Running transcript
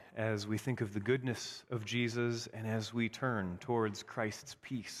as we think of the goodness of Jesus and as we turn towards Christ's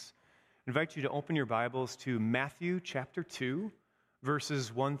peace. I invite you to open your Bibles to Matthew chapter 2,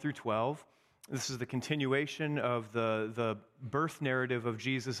 verses 1 through 12. This is the continuation of the birth narrative of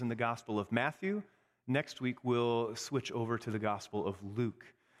Jesus in the Gospel of Matthew. Next week, we'll switch over to the Gospel of Luke.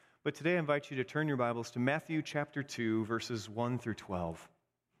 But today, I invite you to turn your Bibles to Matthew chapter 2, verses 1 through 12.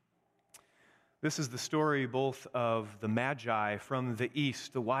 This is the story both of the Magi from the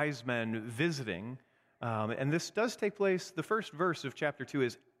east, the wise men visiting, and this does take place, the first verse of chapter 2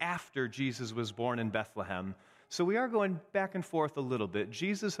 is after Jesus was born in Bethlehem. So we are going back and forth a little bit.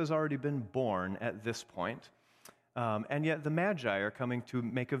 Jesus has already been born at this point, and yet the Magi are coming to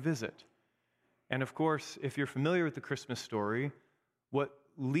make a visit. And of course, if you're familiar with the Christmas story, what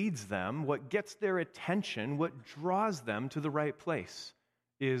leads them, what gets their attention, what draws them to the right place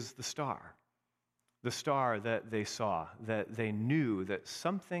is the star. The star that they saw, that they knew that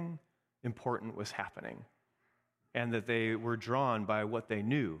something important was happening, and that they were drawn by what they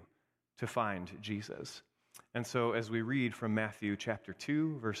knew to find Jesus. And so as we read from Matthew chapter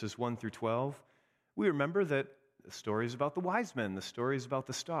 2, verses 1 through 12, we remember that the story is about the wise men, the story is about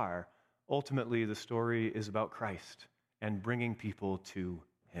the star. Ultimately, the story is about Christ and bringing people to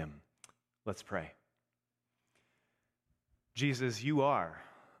him. Let's pray. Jesus, you are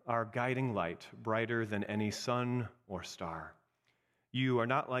our guiding light, brighter than any sun or star. You are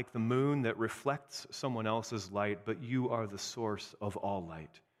not like the moon that reflects someone else's light, but you are the source of all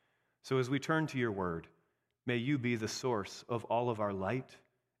light. So as we turn to your word, may you be the source of all of our light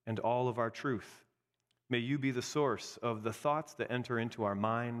and all of our truth. May you be the source of the thoughts that enter into our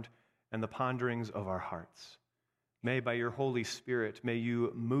mind and the ponderings of our hearts. May by your Holy Spirit, may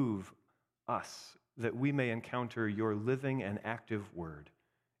you move us that we may encounter your living and active word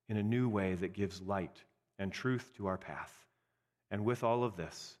in a new way that gives light and truth to our path. And with all of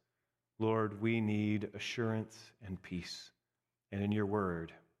this, Lord, we need assurance and peace. And in your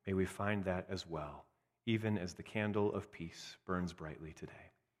word, may we find that as well, even as the candle of peace burns brightly today.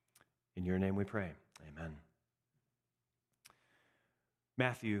 In your name we pray. Amen.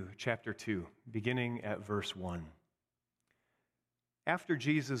 Matthew chapter 2, beginning at verse 1. After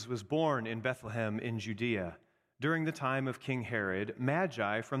Jesus was born in Bethlehem in Judea, during the time of King Herod,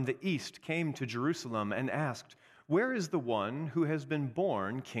 Magi from the east came to Jerusalem and asked, "Where is the one who has been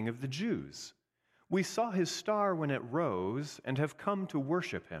born King of the Jews? We saw his star when it rose and have come to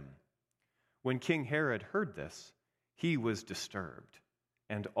worship him." When King Herod heard this, he was disturbed,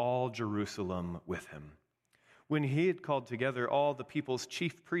 and all Jerusalem with him. When he had called together all the people's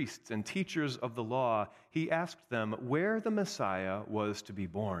chief priests and teachers of the law, he asked them where the Messiah was to be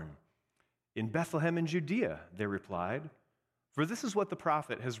born. "In Bethlehem in Judea," they replied, "for this is what the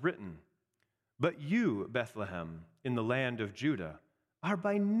prophet has written. But you, Bethlehem, in the land of Judah, are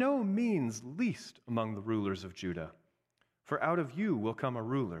by no means least among the rulers of Judah. For out of you will come a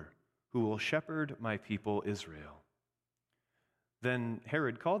ruler who will shepherd my people Israel." Then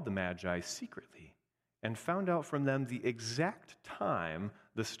Herod called the Magi secretly and found out from them the exact time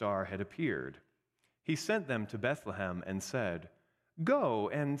the star had appeared. He sent them to Bethlehem and said, "Go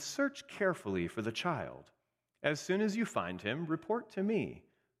and search carefully for the child. As soon as you find him, report to me,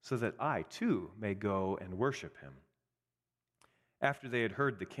 so that I too may go and worship him." After they had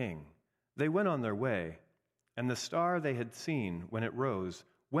heard the king, they went on their way, and the star they had seen when it rose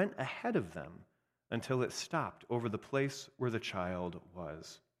went ahead of them until it stopped over the place where the child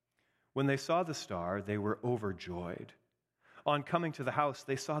was. When they saw the star, they were overjoyed. On coming to the house,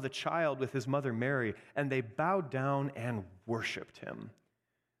 they saw the child with his mother Mary, and they bowed down and worshipped him.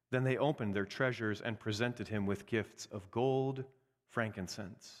 Then they opened their treasures and presented him with gifts of gold,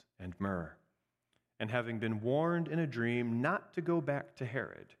 frankincense, and myrrh. And having been warned in a dream not to go back to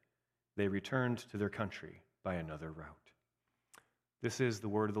Herod, they returned to their country by another route. This is the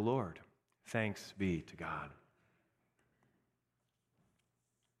word of the Lord. Thanks be to God.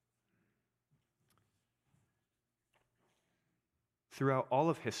 Throughout all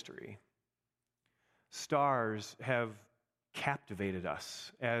of history, stars have captivated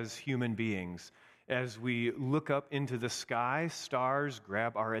us as human beings. As we look up into the sky, stars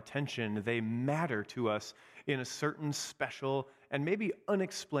grab our attention. They matter to us in a certain special and maybe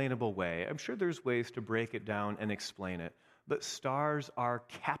unexplainable way. I'm sure there's ways to break it down and explain it, but stars are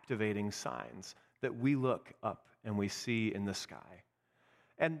captivating signs that we look up and we see in the sky.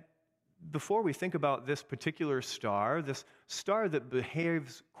 And before we think about this particular star, this star that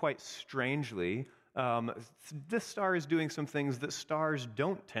behaves quite strangely, this star is doing some things that stars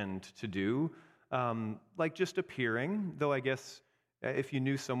don't tend to do, like just appearing, though I guess if you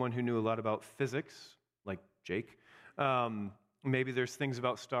knew someone who knew a lot about physics, like Jake, Maybe there's things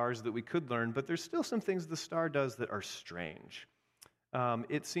about stars that we could learn, but there's still some things the star does that are strange.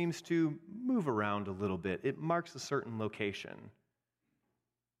 It seems to move around a little bit. It marks a certain location.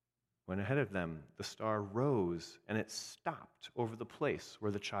 When ahead of them, the star rose and it stopped over the place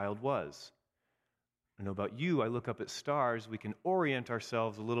where the child was. I know about you, I look up at stars, we can orient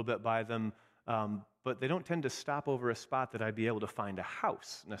ourselves a little bit by them, but they don't tend to stop over a spot that I'd be able to find a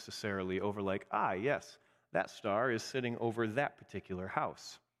house necessarily over, like, yes, that star is sitting over that particular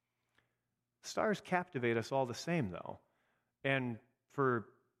house. Stars captivate us all the same, though. And for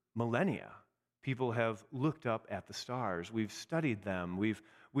millennia, people have looked up at the stars. We've studied them.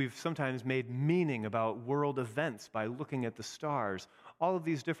 We've sometimes made meaning about world events by looking at the stars. All of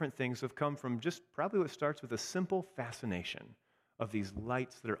these different things have come from just probably what starts with a simple fascination of these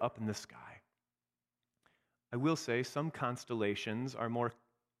lights that are up in the sky. I will say some constellations are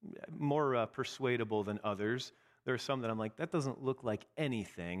more persuadable than others. There are some that I'm like, that doesn't look like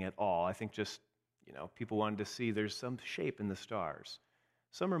anything at all. I think just, people wanted to see there's some shape in the stars.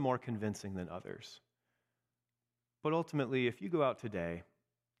 Some are more convincing than others. But ultimately, if you go out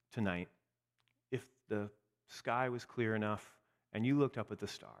tonight, if the sky was clear enough and you looked up at the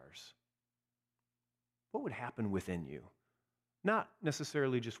stars, what would happen within you? Not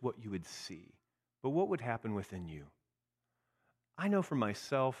necessarily just what you would see, but what would happen within you? I know for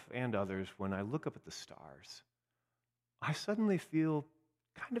myself and others, when I look up at the stars, I suddenly feel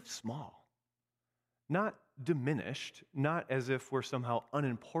kind of small. Not diminished, not as if we're somehow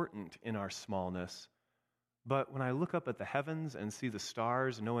unimportant in our smallness, but when I look up at the heavens and see the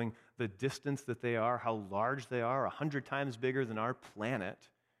stars, knowing the distance that they are, how large they are, 100 times bigger than our planet.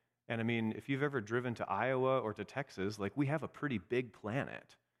 And I mean, if you've ever driven to Iowa or to Texas, we have a pretty big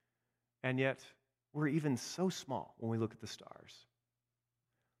planet. And yet, we're even so small when we look at the stars.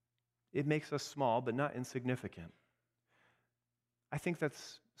 It makes us small, but not insignificant. I think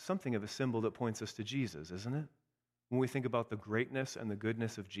that's something of a symbol that points us to Jesus, isn't it? When we think about the greatness and the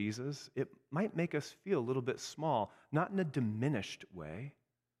goodness of Jesus, it might make us feel a little bit small, not in a diminished way,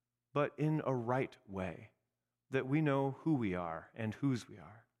 but in a right way, that we know who we are and whose we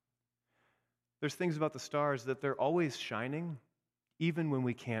are. There's things about the stars that they're always shining, even when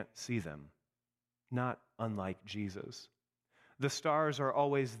we can't see them, not unlike Jesus. The stars are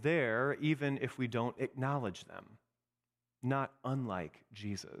always there, even if we don't acknowledge them, not unlike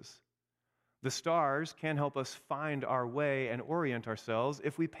Jesus. The stars can help us find our way and orient ourselves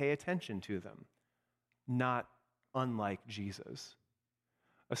if we pay attention to them, not unlike Jesus.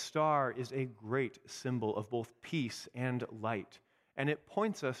 A star is a great symbol of both peace and light, and it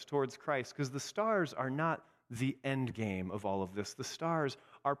points us towards Christ, because the stars are not the end game of all of this. The stars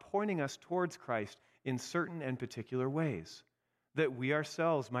are pointing us towards Christ in certain and particular ways, that we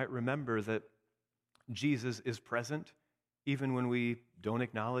ourselves might remember that Jesus is present even when we don't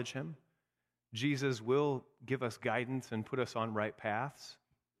acknowledge him. Jesus will give us guidance and put us on right paths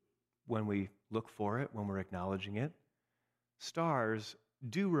when we look for it, when we're acknowledging it. Stars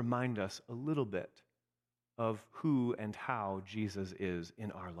do remind us a little bit of who and how Jesus is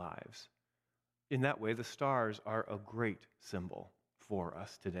in our lives. In that way, the stars are a great symbol for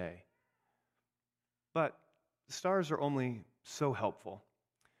us today. But stars are only so helpful.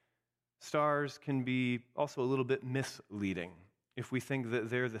 Stars can be also a little bit misleading if we think that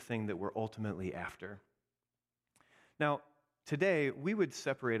they're the thing that we're ultimately after. Now, today, we would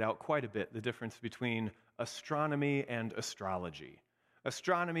separate out quite a bit the difference between astronomy and astrology.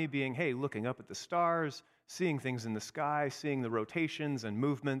 Astronomy being, looking up at the stars, seeing things in the sky, seeing the rotations and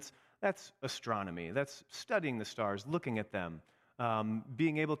movements. That's astronomy. That's studying the stars, looking at them,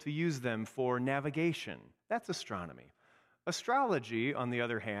 being able to use them for navigation. That's astronomy. Astrology, on the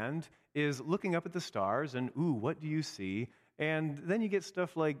other hand, is looking up at the stars and, what do you see? And then you get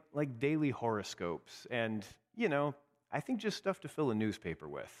stuff like daily horoscopes and, I think just stuff to fill a newspaper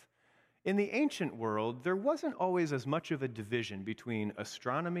with. In the ancient world, there wasn't always as much of a division between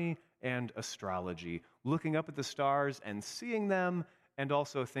astronomy and astrology, looking up at the stars and seeing them, and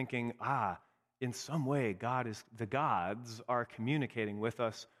also thinking, in some way, the gods are communicating with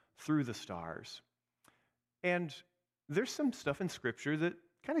us through the stars. And there's some stuff in Scripture that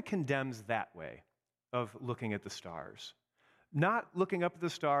kind of condemns that way of looking at the stars. Not looking up at the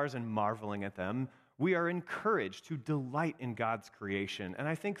stars and marveling at them. We are encouraged to delight in God's creation. And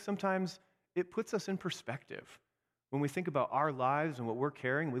I think sometimes it puts us in perspective. When we think about our lives and what we're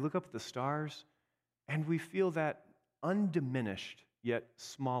carrying, we look up at the stars and we feel that undiminished yet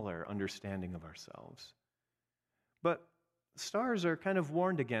smaller understanding of ourselves. But stars are kind of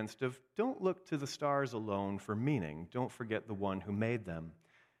warned against of don't look to the stars alone for meaning. Don't forget the one who made them.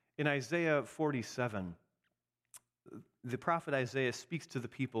 In Isaiah 47, the prophet Isaiah speaks to the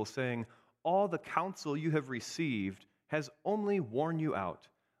people saying, "All the counsel you have received has only worn you out.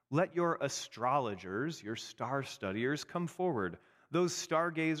 Let your astrologers, your star studiers, come forward, those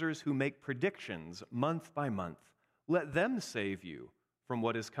stargazers who make predictions month by month. Let them save you from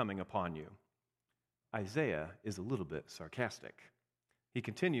what is coming upon you." Isaiah is a little bit sarcastic. He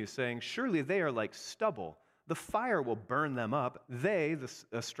continues saying, "Surely they are like stubble. The fire will burn them up. They, the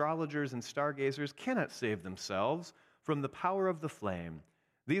astrologers and stargazers, cannot save themselves from the power of the flame.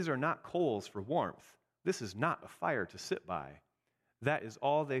 These are not coals for warmth. This is not a fire to sit by. That is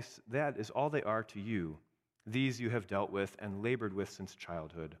all they are to you. These you have dealt with and labored with since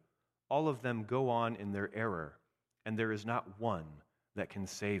childhood. All of them go on in their error, and there is not one that can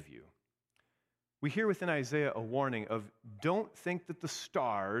save you." We hear within Isaiah a warning of, don't think that the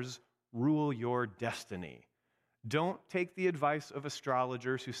stars rule your destiny. Don't take the advice of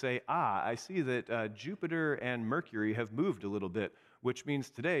astrologers who say, I see that Jupiter and Mercury have moved a little bit, which means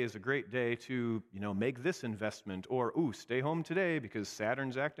today is a great day to, make this investment, or, stay home today because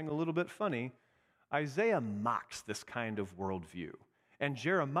Saturn's acting a little bit funny. Isaiah mocks this kind of worldview, and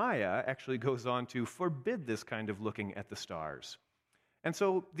Jeremiah actually goes on to forbid this kind of looking at the stars. And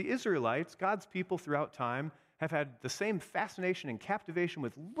so the Israelites, God's people throughout time, have had the same fascination and captivation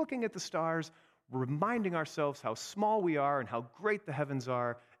with looking at the stars, reminding ourselves how small we are and how great the heavens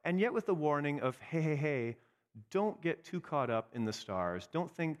are, and yet with the warning of, hey, don't get too caught up in the stars.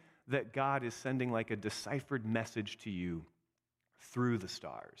 Don't think that God is sending like a deciphered message to you through the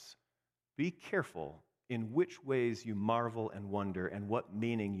stars. Be careful in which ways you marvel and wonder and what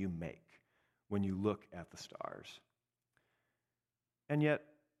meaning you make when you look at the stars. And yet,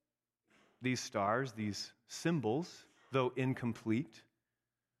 these stars, these symbols, though incomplete,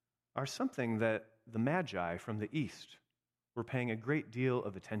 are something that the Magi from the East were paying a great deal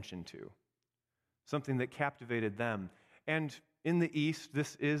of attention to, something that captivated them. And in the East,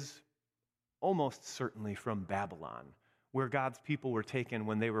 this is almost certainly from Babylon, where God's people were taken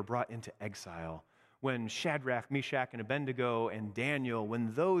when they were brought into exile, when Shadrach, Meshach, and Abednego and Daniel,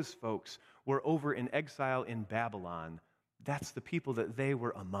 when those folks were over in exile in Babylon, that's the people that they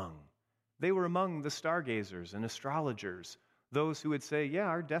were among. They were among the stargazers and astrologers, those who would say,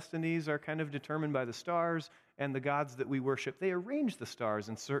 our destinies are kind of determined by the stars, and the gods that we worship, they arrange the stars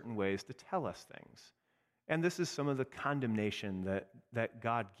in certain ways to tell us things. And this is some of the condemnation that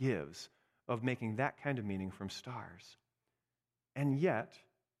God gives of making that kind of meaning from stars. And yet,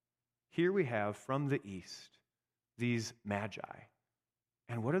 here we have from the East these Magi.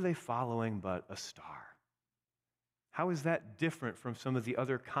 And what are they following but a star? How is that different from some of the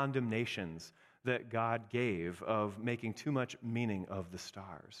other condemnations that God gave of making too much meaning of the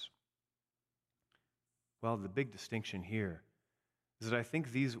stars? Well, the big distinction here is that I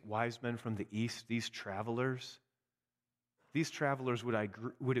think these wise men from the East, these travelers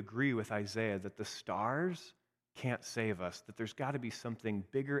would agree with Isaiah that the stars can't save us, that there's got to be something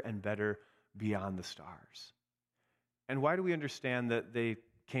bigger and better beyond the stars. And why do we understand that they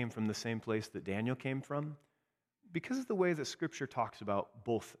came from the same place that Daniel came from? Because of the way that Scripture talks about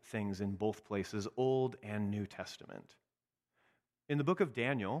both things in both places, Old and New Testament. In the book of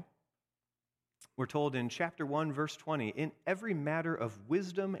Daniel, we're told in chapter 1, verse 20, in every matter of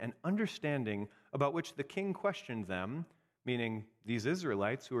wisdom and understanding about which the king questioned them, meaning these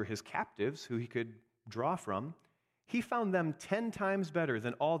Israelites who were his captives, who he could draw from, he found them 10 times better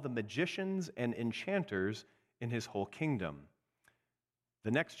than all the magicians and enchanters in his whole kingdom.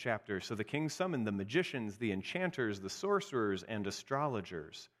 The next chapter, so the king summoned the magicians, the enchanters, the sorcerers, and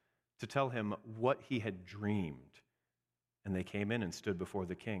astrologers to tell him what he had dreamed. And they came in and stood before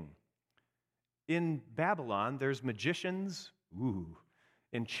the king. In Babylon, there's magicians,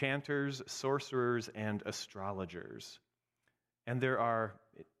 enchanters, sorcerers, and astrologers. And there are,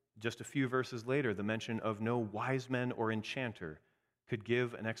 just a few verses later, the mention of no wise men or enchanter could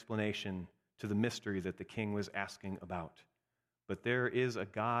give an explanation to the mystery that the king was asking about. But there is a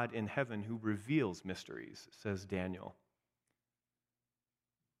God in heaven who reveals mysteries, says Daniel.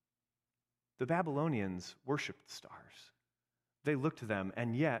 The Babylonians worshiped the stars. They looked to them,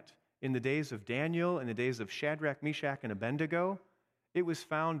 and yet, in the days of Daniel, in the days of Shadrach, Meshach, and Abednego, it was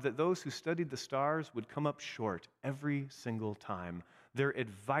found that those who studied the stars would come up short every single time. Their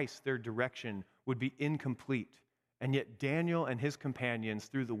advice, their direction would be incomplete. And yet Daniel and his companions,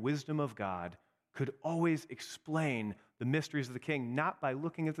 through the wisdom of God, could always explain the mysteries of the king, not by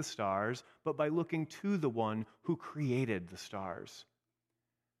looking at the stars, but by looking to the one who created the stars.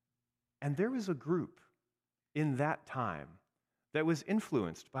 And there was a group in that time that was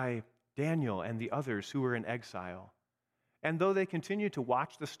influenced by Daniel and the others who were in exile. And though they continue to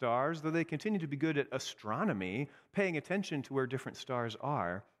watch the stars, though they continue to be good at astronomy, paying attention to where different stars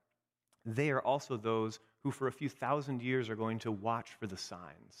are, they are also those who for a few thousand years are going to watch for the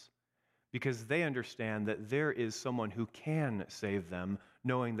signs, because they understand that there is someone who can save them,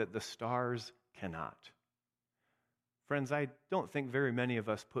 knowing that the stars cannot. Friends, I don't think very many of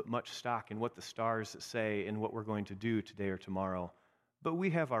us put much stock in what the stars say and what we're going to do today or tomorrow. But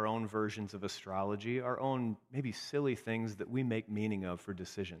we have our own versions of astrology, our own maybe silly things that we make meaning of for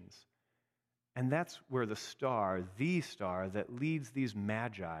decisions. And that's where the star that leads these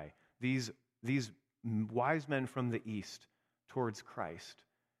magi, these wise men from the east towards Christ,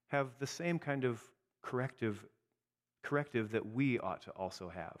 have the same kind of corrective that we ought to also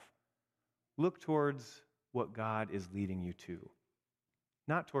have. Look towards what God is leading you to,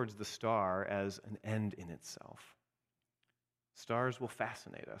 not towards the star as an end in itself. Stars will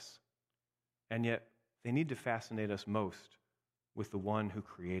fascinate us, and yet they need to fascinate us most with the one who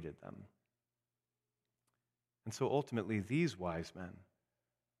created them. And so ultimately, these wise men,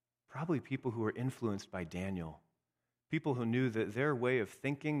 probably people who were influenced by Daniel, people who knew that their way of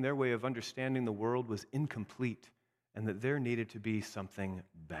thinking, their way of understanding the world was incomplete, and that there needed to be something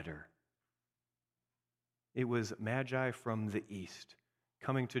better. It was magi from the east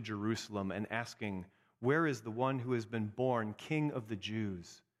coming to Jerusalem and asking, "Where is the one who has been born King of the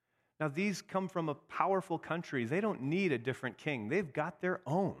Jews?" Now, these come from a powerful country. They don't need a different king. They've got their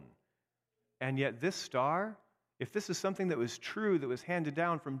own. And yet this star, if this is something that was true, that was handed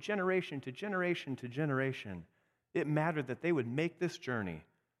down from generation to generation to generation, it mattered that they would make this journey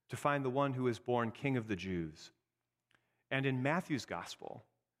to find the one who is born King of the Jews. And in Matthew's gospel,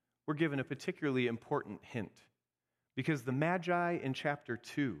 we're given a particularly important hint, because the Magi in chapter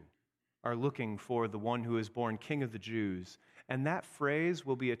 2 are looking for the one who is born King of the Jews, and that phrase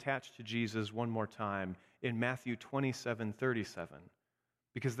will be attached to Jesus one more time in Matthew 27:37,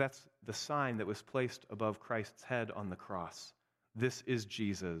 because that's the sign that was placed above Christ's head on the cross. This is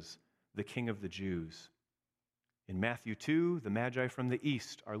Jesus, the King of the Jews. In Matthew 2, the Magi from the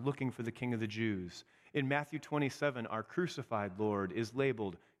east are looking for the King of the Jews. In Matthew 27, our crucified Lord is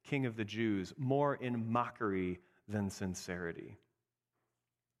labeled King of the Jews, more in mockery than sincerity.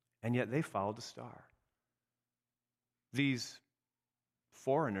 And yet they followed a star. These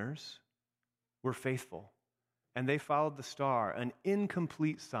foreigners were faithful, and they followed the star, an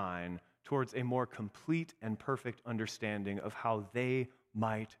incomplete sign towards a more complete and perfect understanding of how they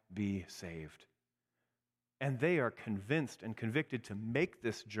might be saved. And they are convinced and convicted to make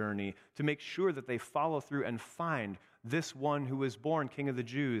this journey, to make sure that they follow through and find this one who was born King of the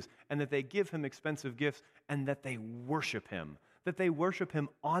Jews, and that they give him expensive gifts, and that they worship him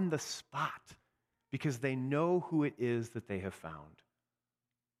on the spot, because they know who it is that they have found.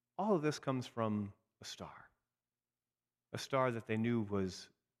 All of this comes from a star that they knew was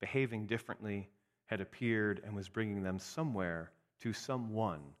behaving differently, had appeared, and was bringing them somewhere to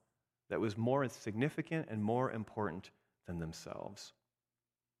someone that was more significant and more important than themselves.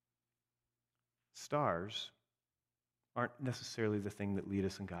 Stars aren't necessarily the thing that lead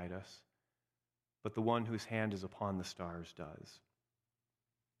us and guide us, but the one whose hand is upon the stars does.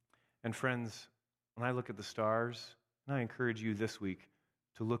 And friends, when I look at the stars, and I encourage you this week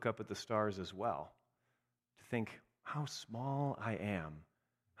to look up at the stars as well, to think how small I am,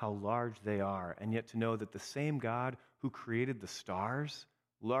 how large they are, and yet to know that the same God who created the stars,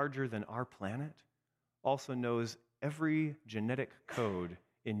 larger than our planet, also knows every genetic code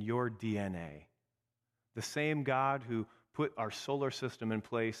in your DNA. The same God who put our solar system in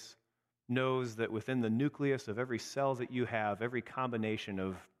place knows that within the nucleus of every cell that you have, every combination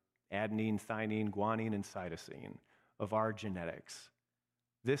of adenine, thymine, guanine, and cytosine of our genetics,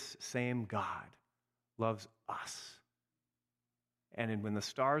 this same God loves us. And when the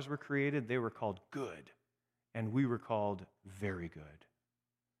stars were created, they were called good, and we were called very good.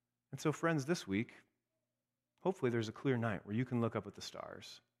 And so, friends, this week, hopefully there's a clear night where you can look up at the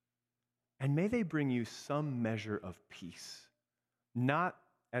stars. And may they bring you some measure of peace, not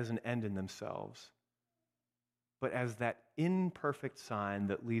as an end in themselves, but as that imperfect sign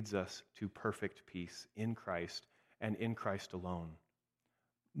that leads us to perfect peace in Christ and in Christ alone.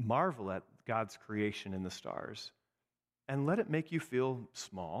 Marvel at God's creation in the stars, and let it make you feel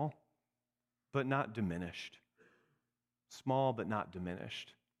small, but not diminished. Small, but not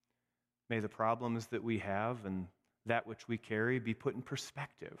diminished. May the problems that we have and that which we carry be put in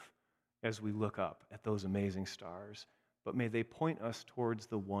perspective as we look up at those amazing stars, but may they point us towards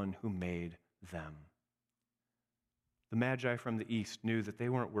the one who made them. The Magi from the east knew that they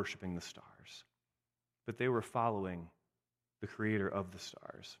weren't worshiping the stars, but they were following the creator of the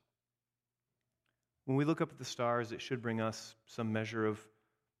stars. When we look up at the stars, it should bring us some measure of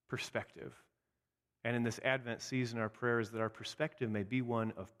perspective. And in this Advent season, our prayer is that our perspective may be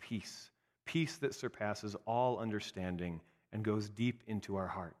one of peace, peace that surpasses all understanding and goes deep into our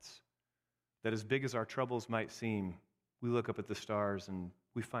hearts. That as big as our troubles might seem, we look up at the stars and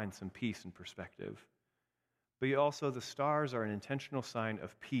we find some peace and perspective. But also, the stars are an intentional sign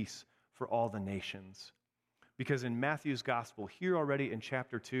of peace for all the nations. Because in Matthew's gospel, here already in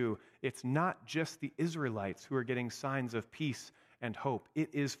chapter 2, it's not just the Israelites who are getting signs of peace and hope.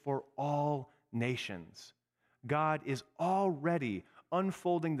 It is for all nations. God is already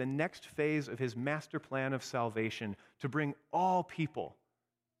unfolding the next phase of his master plan of salvation to bring all people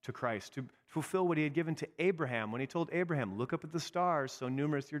to Christ, to fulfill what he had given to Abraham when he told Abraham, look up at the stars, so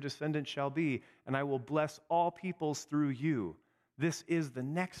numerous your descendants shall be, and I will bless all peoples through you. This is the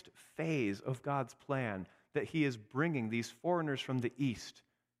next phase of God's plan, that he is bringing these foreigners from the east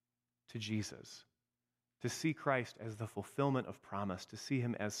to Jesus, to see Christ as the fulfillment of promise, to see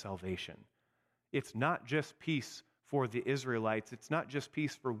him as salvation. It's not just peace for the Israelites. It's not just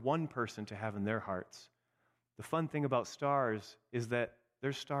peace for one person to have in their hearts. The fun thing about stars is that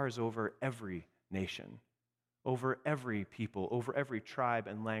there's stars over every nation, over every people, over every tribe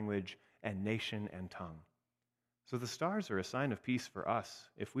and language and nation and tongue. So the stars are a sign of peace for us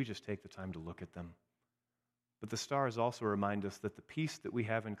if we just take the time to look at them. But the stars also remind us that the peace that we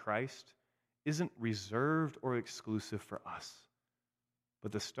have in Christ isn't reserved or exclusive for us.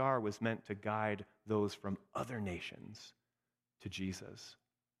 But the star was meant to guide those from other nations to Jesus.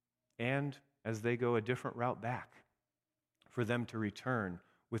 And as they go a different route back, for them to return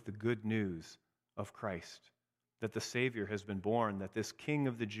with the good news of Christ, that the Savior has been born, that this King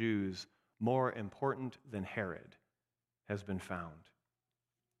of the Jews, more important than Herod, has been found.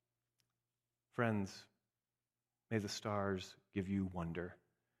 Friends, may the stars give you wonder.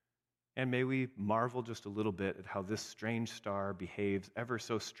 And may we marvel just a little bit at how this strange star behaves ever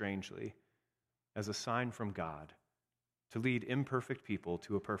so strangely as a sign from God to lead imperfect people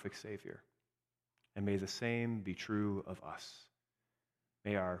to a perfect Savior. And may the same be true of us.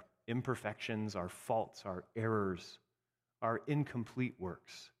 May our imperfections, our faults, our errors, our incomplete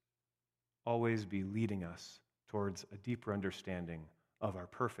works always be leading us towards a deeper understanding of our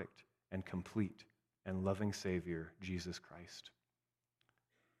perfect and complete and loving Savior, Jesus Christ.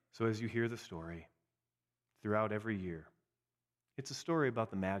 So as you hear the story throughout every year, it's a story about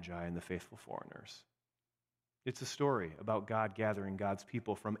the Magi and the faithful foreigners. It's a story about God gathering God's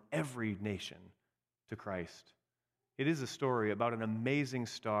people from every nation to Christ. It is a story about an amazing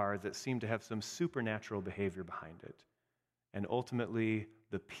star that seemed to have some supernatural behavior behind it, and ultimately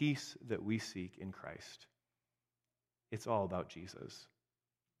the peace that we seek in Christ. It's all about Jesus.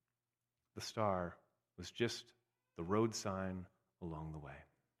 The star was just the road sign along the way.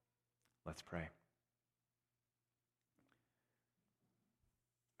 Let's pray.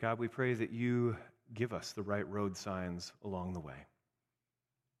 God, we pray that you give us the right road signs along the way.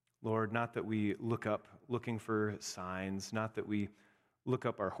 Lord, not that we look up looking for signs, not that we look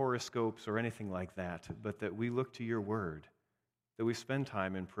up our horoscopes or anything like that, but that we look to your word, that we spend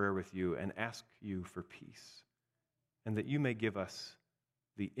time in prayer with you and ask you for peace, and that you may give us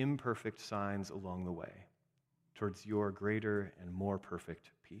the imperfect signs along the way towards your greater and more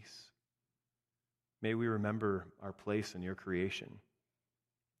perfect peace. May we remember our place in your creation.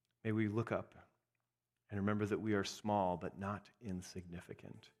 May we look up and remember that we are small but not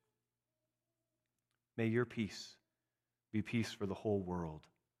insignificant. May your peace be peace for the whole world,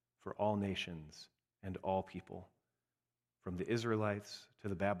 for all nations and all people, from the Israelites to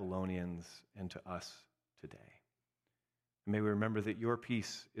the Babylonians and to us today. And may we remember that your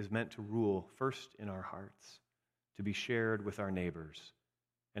peace is meant to rule first in our hearts, to be shared with our neighbors,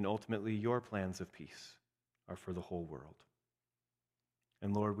 and ultimately your plans of peace are for the whole world.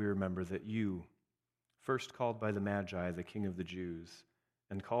 And Lord, we remember that you, first called by the Magi, the King of the Jews,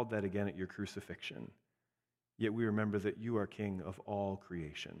 and called that again at your crucifixion, yet we remember that you are King of all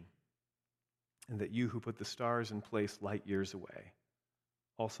creation, and that you who put the stars in place light years away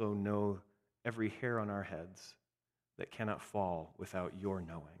also know every hair on our heads that cannot fall without your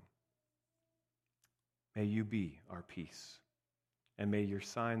knowing. May you be our peace, and may your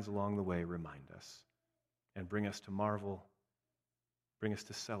signs along the way remind us and bring us to marvel, bring us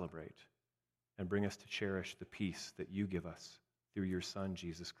to celebrate, and bring us to cherish the peace that you give us through your Son,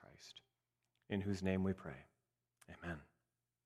 Jesus Christ, in whose name we pray. Amen.